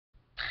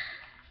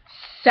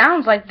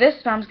Sounds like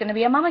this mom's going to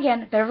be a mom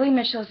again. Beverly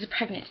Mitchell is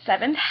pregnant.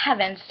 Seventh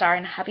Heaven star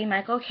and hubby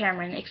Michael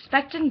Cameron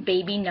expecting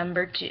baby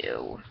number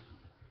 2.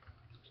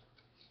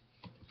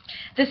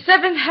 The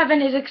Seventh Heaven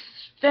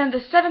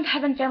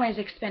family is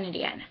expanded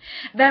again.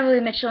 Beverly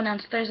Mitchell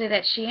announced Thursday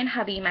that she and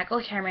hubby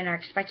Michael Cameron are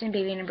expecting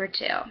baby number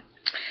 2.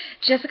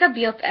 Jessica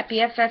Biel at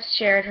BFF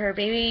shared her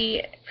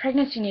baby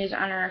pregnancy news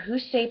on her Who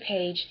Say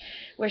page,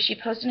 where she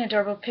posted an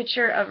adorable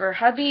picture of her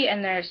hubby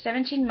and their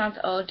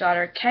 17-month-old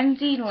daughter,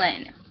 Kenzie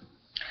Lynn.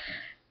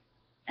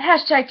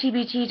 Hashtag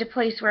TBT to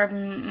place where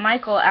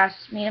Michael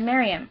asked me to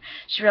marry him.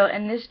 She wrote,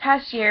 in this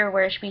past year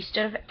where we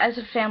stood as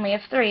a family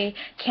of 3,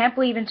 can't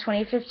believe in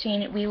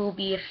 2015 we will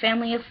be a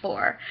family of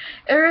 4.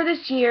 Earlier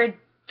this year,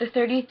 the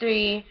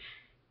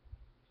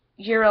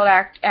 33-year-old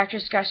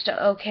actress discussed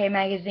to OK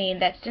magazine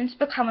that since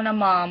becoming a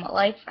mom,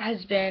 life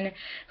has been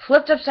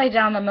flipped upside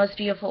down the most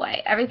beautiful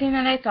way. Everything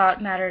that I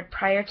thought mattered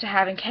prior to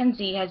having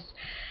Kenzie has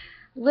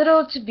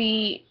little to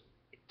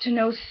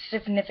no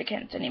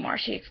significance anymore,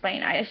 she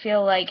explained. I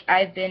feel like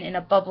I've been in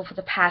a bubble for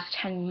the past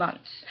 10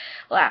 months.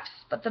 Laughs.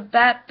 But the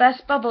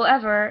best bubble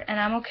ever, and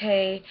I'm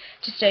okay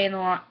to stay in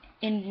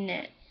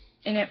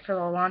it for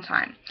a long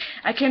time.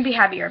 I couldn't be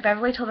happier.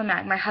 Beverly told the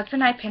mag, my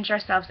husband and I pinch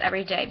ourselves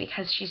every day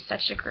because she's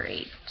such a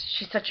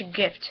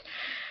gift.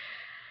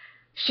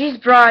 She's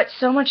brought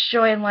so much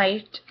joy and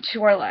light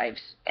to our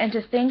lives. And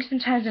to think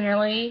sometime in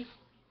early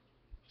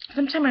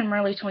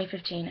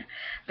 2015,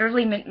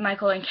 Beverly,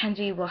 Michael, and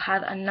Kenzie will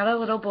have another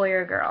little boy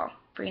or girl,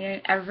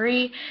 bringing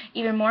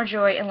even more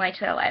joy and light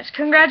to their lives.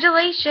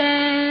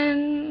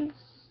 Congratulations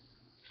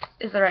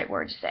is the right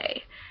word to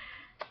say.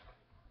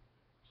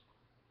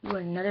 Ooh,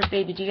 another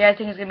baby. Do you guys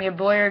think it's going to be a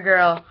boy or a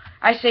girl?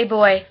 I say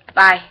boy.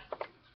 Bye.